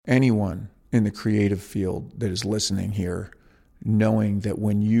anyone in the creative field that is listening here, knowing that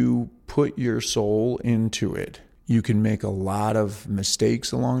when you put your soul into it, you can make a lot of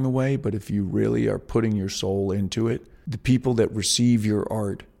mistakes along the way, but if you really are putting your soul into it, the people that receive your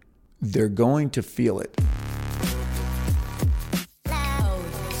art, they're going to feel it.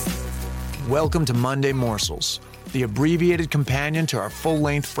 Welcome to Monday Morsels, the abbreviated companion to our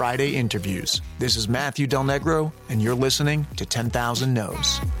full-length Friday interviews. This is Matthew Del Negro, and you're listening to 10,000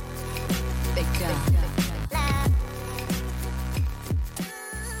 No's.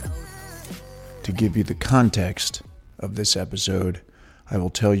 To give you the context of this episode, I will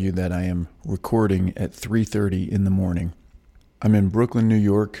tell you that I am recording at 3:30 in the morning. I'm in Brooklyn, New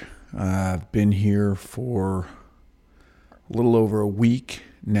York. I've been here for a little over a week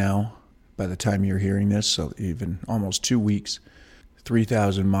now. By the time you're hearing this, so even almost 2 weeks,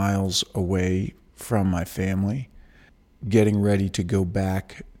 3,000 miles away from my family, getting ready to go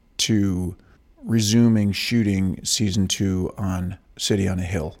back to resuming shooting season 2 on City on a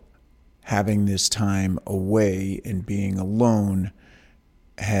Hill. Having this time away and being alone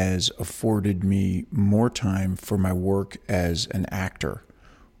has afforded me more time for my work as an actor,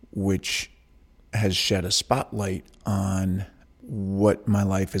 which has shed a spotlight on what my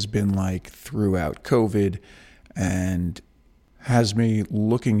life has been like throughout COVID and has me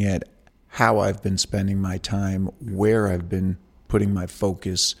looking at how I've been spending my time, where I've been putting my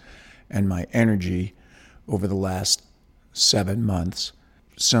focus and my energy over the last 7 months.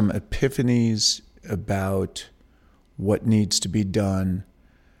 Some epiphanies about what needs to be done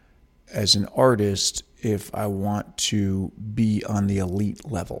as an artist if I want to be on the elite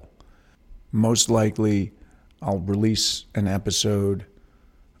level. Most likely, I'll release an episode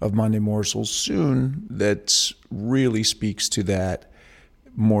of Monday Morsels soon that really speaks to that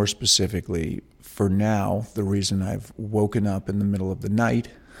more specifically. For now, the reason I've woken up in the middle of the night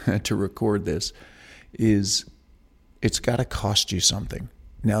to record this is it's got to cost you something.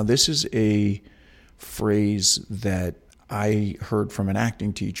 Now, this is a phrase that I heard from an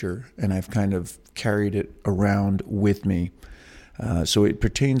acting teacher, and I've kind of carried it around with me. So it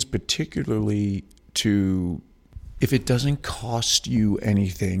pertains particularly to if it doesn't cost you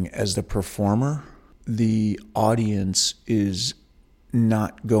anything as the performer, the audience is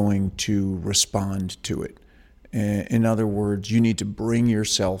not going to respond to it. In other words, you need to bring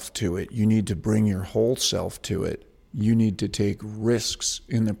yourself to it. You need to bring your whole self to it. You need to take risks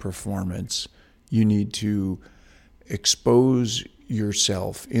in the performance. You need to expose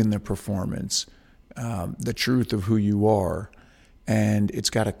yourself in the performance, the truth of who you are. And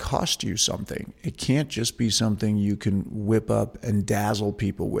it's got to cost you something. It can't just be something you can whip up and dazzle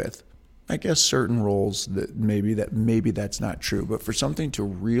people with. I guess certain roles that maybe that's not true, but for something to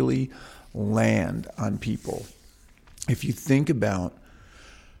really land on people, if you think about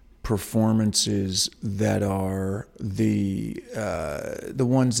performances that are the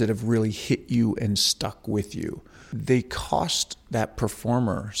ones that have really hit you and stuck with you, they cost that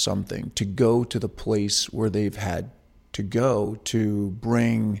performer something to go to the place where they've had to go to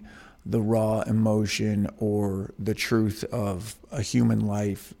bring the raw emotion or the truth of a human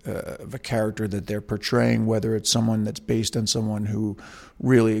life, of a character that they're portraying, whether it's someone that's based on someone who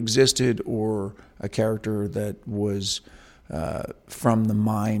really existed or a character that was from the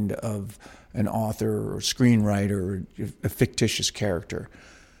mind of an author or screenwriter, or a fictitious character.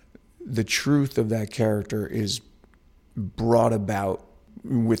 The truth of that character is brought about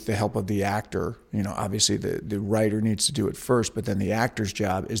with the help of the actor. You know, obviously the writer needs to do it first, but then the actor's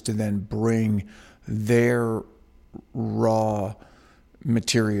job is to then bring their raw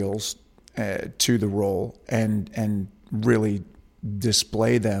materials to the role and really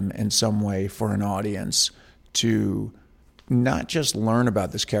display them in some way for an audience to not just learn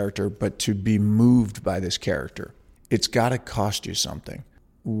about this character, but to be moved by this character. It's got to cost you something.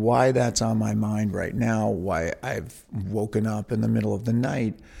 Why that's on my mind right now, why I've woken up in the middle of the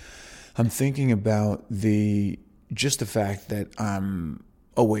night, I'm thinking about just the fact that I'm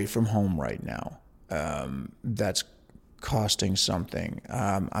away from home right now. That's costing something.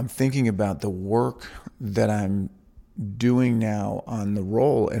 I'm thinking about the work that I'm doing now on the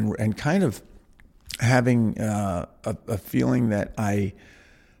role and kind of having a feeling that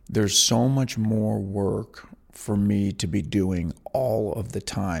there's so much more work for me to be doing all of the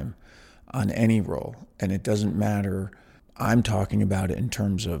time on any role. And it doesn't matter, I'm talking about it in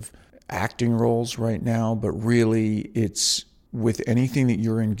terms of acting roles right now, but really it's with anything that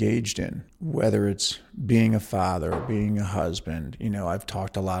you're engaged in, whether it's being a father, being a husband. You know, I've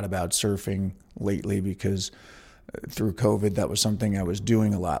talked a lot about surfing lately because through COVID, that was something I was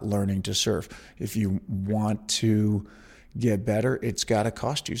doing a lot, learning to surf. If you want to get better, it's got to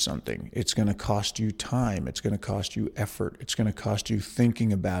cost you something. It's going to cost you time. It's going to cost you effort. It's going to cost you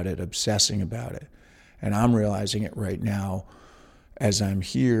thinking about it, obsessing about it. And I'm realizing it right now as I'm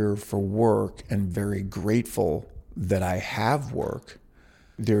here for work and very grateful that I have work.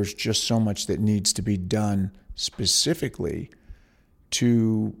 There's just so much that needs to be done specifically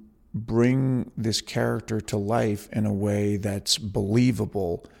to bring this character to life in a way that's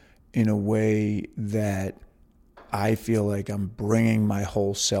believable, in a way that I feel like I'm bringing my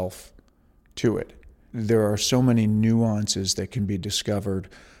whole self to it. There are so many nuances that can be discovered,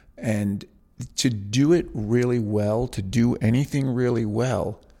 and to do it really well, to do anything really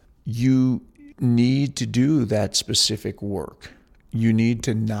well, you need to do that specific work. You need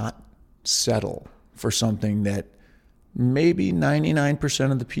to not settle for something that maybe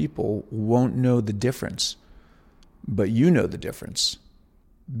 99% of the people won't know the difference, but you know the difference.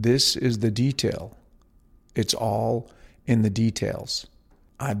 This is the detail. It's all in the details.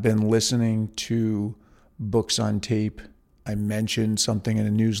 I've been listening to books on tape. I mentioned something in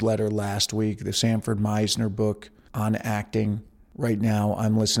a newsletter last week, the Sanford Meisner book on acting. Right now,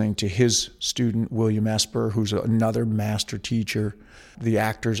 I'm listening to his student, William Esper, who's another master teacher, The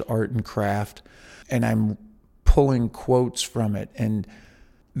Actor's Art and Craft, and I'm pulling quotes from it. And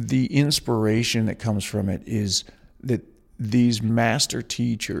the inspiration that comes from it is that these master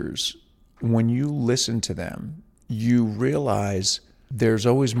teachers, when you listen to them, you realize there's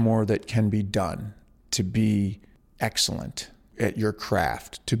always more that can be done to be excellent at your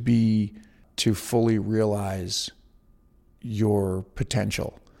craft, to fully realize your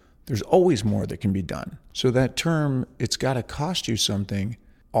potential. There's always more that can be done. So that term, it's got to cost you something,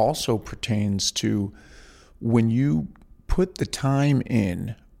 also pertains to when you put the time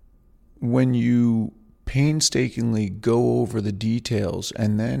in, when you painstakingly go over the details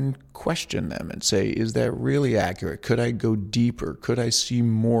and then question them and say, is that really accurate? Could I go deeper? Could I see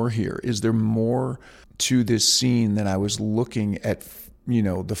more here? Is there more to this scene than I was looking at,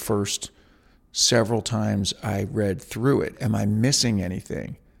 the first several times I read through it? Am I missing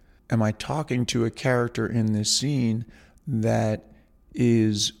anything? Am I talking to a character in this scene that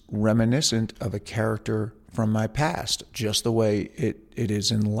is reminiscent of a character from my past, just the way it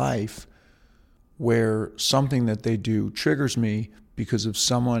is in life, where something that they do triggers me because of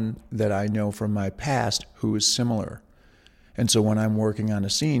someone that I know from my past who is similar. And so when I'm working on a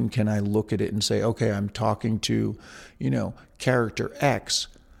scene, can I look at it and say, okay, I'm talking to, character X,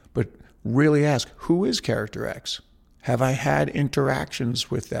 but really ask, who is character X? Have I had interactions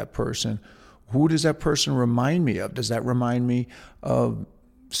with that person? Who does that person remind me of? Does that remind me of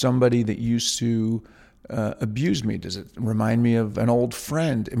somebody that used to abuse me? Does it remind me of an old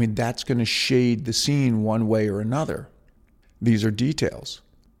friend? I mean, that's going to shade the scene one way or another. These are details.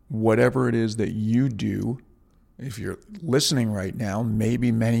 Whatever it is that you do, if you're listening right now,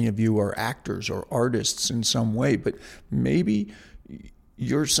 maybe many of you are actors or artists in some way, but maybe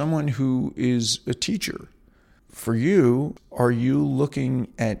you're someone who is a teacher. For you, are you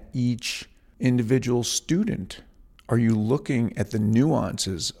looking at each individual student? Are you looking at the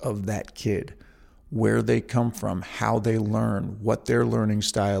nuances of that kid? Where they come from, how they learn, what their learning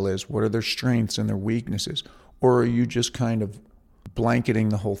style is, what are their strengths and their weaknesses? Or are you just kind of blanketing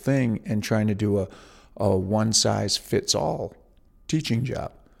the whole thing and trying to do a one-size-fits-all teaching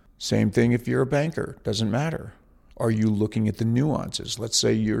job? Same thing if you're a banker, doesn't matter. Are you looking at the nuances? Let's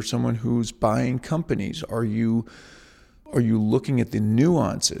say you're someone who's buying companies. Are you looking at the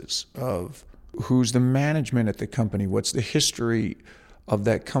nuances of who's the management at the company? What's the history of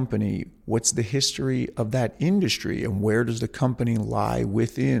that company? What's the history of that industry? And where does the company lie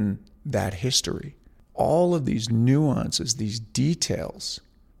within that history? All of these nuances, these details,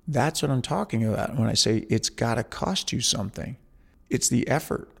 that's what I'm talking about when I say it's got to cost you something. It's the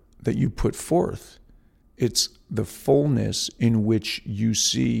effort that you put forth. It's the fullness in which you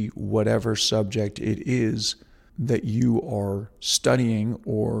see whatever subject it is that you are studying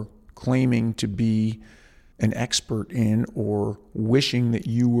or claiming to be an expert in, or wishing that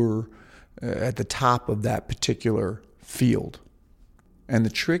you were at the top of that particular field. And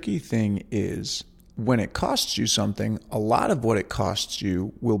the tricky thing is, when it costs you something, a lot of what it costs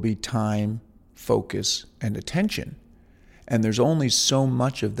you will be time, focus, and attention. And there's only so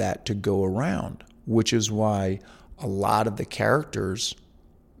much of that to go around, which is why a lot of the characters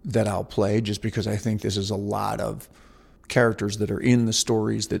that I'll play, just because I think this is a lot of characters that are in the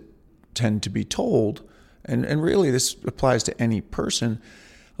stories that tend to be told, and really this applies to any person,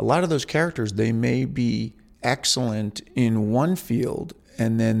 a lot of those characters, they may be excellent in one field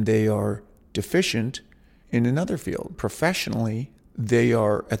and then they are deficient in another field. Professionally, they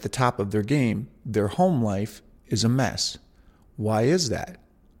are at the top of their game. Their home life is a mess. Why is that?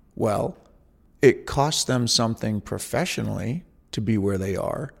 Well, it cost them something professionally to be where they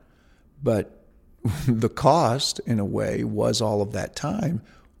are, but the cost, in a way, was all of that time,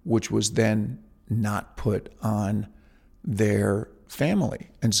 which was then not put on their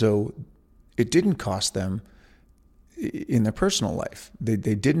family. And so it didn't cost them in their personal life.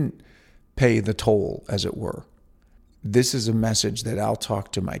 They didn't pay the toll, as it were. This is a message that I'll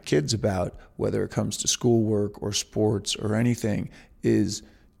talk to my kids about, whether it comes to schoolwork or sports or anything, is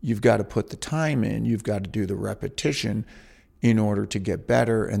you've got to put the time in, you've got to do the repetition in order to get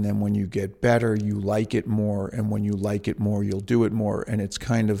better. And then when you get better, you like it more. And when you like it more, you'll do it more. And it's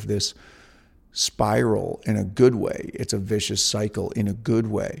kind of this spiral in a good way. It's a vicious cycle in a good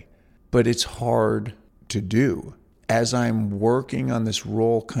way. But it's hard to do. As I'm working on this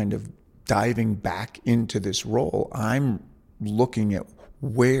role, kind of diving back into this role, I'm looking at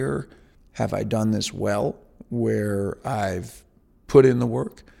where have I done this well, where I've put in the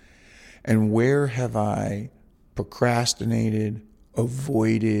work, and where have I procrastinated,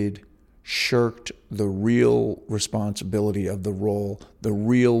 avoided, shirked the real responsibility of the role, the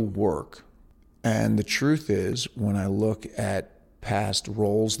real work. And the truth is, when I look at past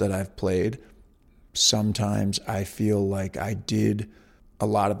roles that I've played, sometimes I feel like I did a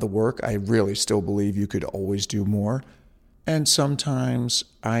lot of the work. I really still believe you could always do more. And sometimes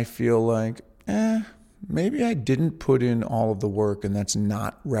I feel like, maybe I didn't put in all of the work, and that's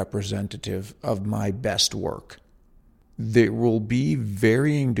not representative of my best work. There will be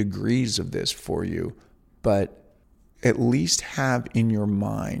varying degrees of this for you, but at least have in your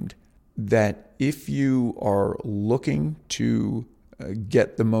mind that if you are looking to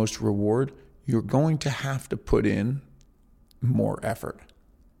get the most reward, you're going to have to put in more effort.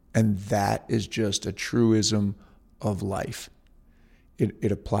 And that is just a truism of life.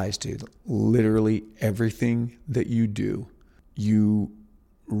 It applies to literally everything that you do. You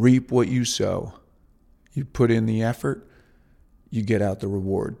reap what you sow. You put in the effort, you get out the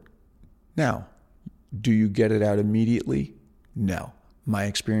reward. Now, do you get it out immediately? No. My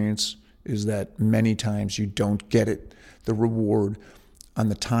experience is that many times you don't get it, the reward, on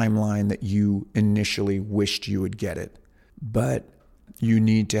the timeline that you initially wished you would get it. But you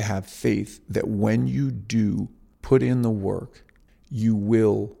need to have faith that when you do put in the work, you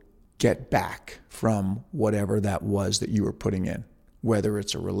will get back from whatever that was that you were putting in, whether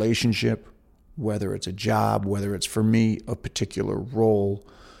it's a relationship, whether it's a job, whether it's, for me, a particular role,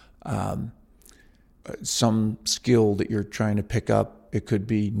 some skill that you're trying to pick up. It could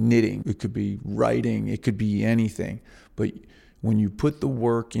be knitting, it could be writing, it could be anything. But when you put the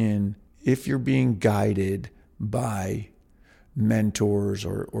work in, if you're being guided by mentors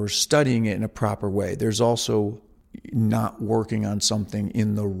or studying it in a proper way, there's also not working on something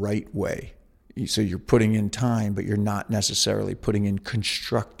in the right way. So you're putting in time, but you're not necessarily putting in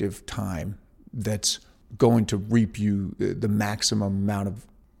constructive time that's going to reap you the maximum amount of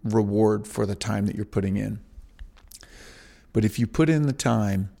reward for the time that you're putting in. But if you put in the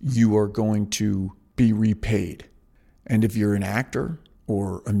time, you are going to be repaid. And if you're an actor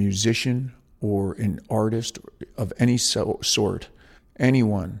or a musician or an artist of any sort,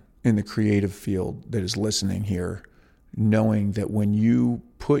 anyone in the creative field that is listening here, knowing that when you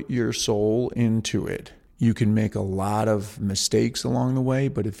put your soul into it, you can make a lot of mistakes along the way,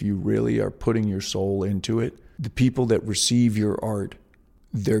 but if you really are putting your soul into it, the people that receive your art,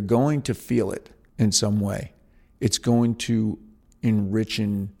 they're going to feel it in some way. It's going to enrich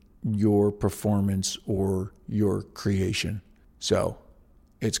your performance or your creation. So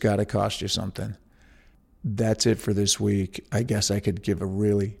it's got to cost you something. That's it for this week. I guess I could give a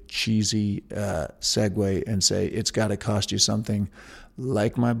really cheesy segue and say it's got to cost you something,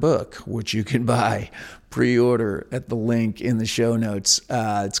 like my book, which you can buy, pre-order at the link in the show notes.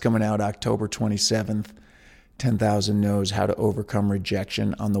 It's coming out October 27th. 10,000 No's: How to Overcome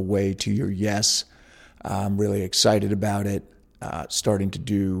Rejection on the Way to Your Yes. I'm really excited about it. Starting to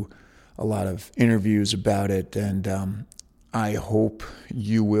do a lot of interviews about it, and I hope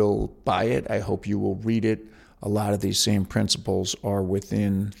you will buy it. I hope you will read it. A lot of these same principles are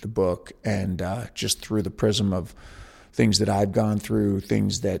within the book, and just through the prism of things that I've gone through,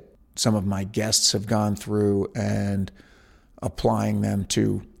 things that some of my guests have gone through, and applying them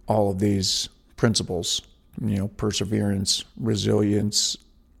to all of these principles, perseverance, resilience,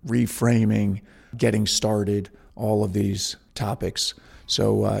 reframing, getting started, all of these topics.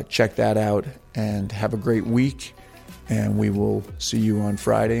 So check that out and have a great week. And we will see you on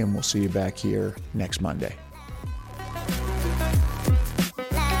Friday, and we'll see you back here next Monday.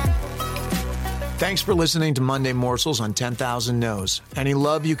 Thanks for listening to Monday Morsels on 10,000 No's. Any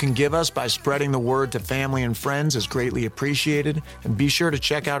love you can give us by spreading the word to family and friends is greatly appreciated. And be sure to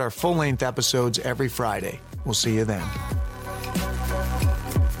check out our full-length episodes every Friday. We'll see you then.